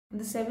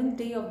the seventh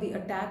day of the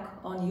attack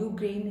on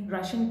Ukraine,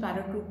 Russian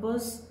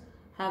paratroopers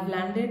have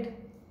landed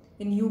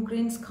in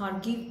Ukraine's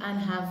Kharkiv and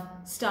have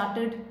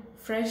started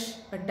fresh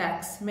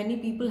attacks. Many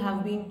people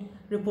have been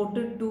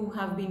reported to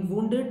have been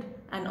wounded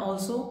and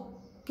also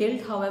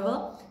killed. However,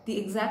 the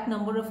exact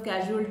number of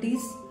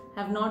casualties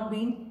have not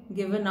been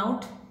given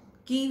out.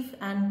 Kiev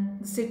and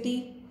the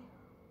city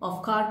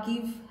of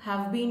Kharkiv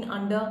have been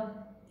under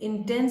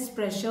intense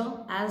pressure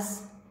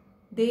as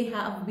they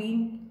have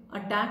been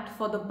attacked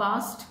for the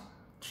past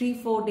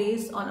 3-4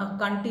 days on a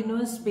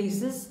continuous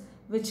basis,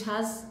 which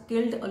has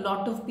killed a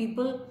lot of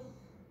people,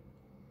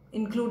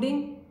 including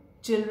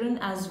children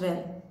as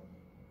well.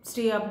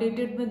 Stay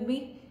updated with me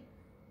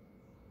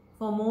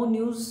for more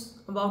news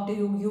about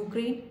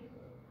Ukraine,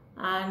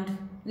 and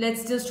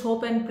let's just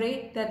hope and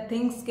pray that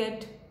things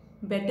get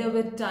better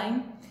with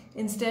time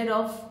instead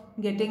of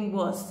getting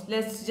worse.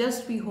 Let's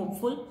just be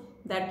hopeful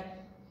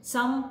that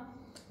some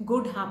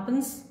good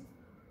happens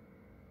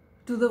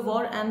to the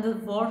war and the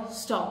war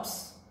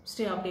stops.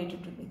 Stay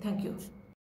updated with me. Thank you.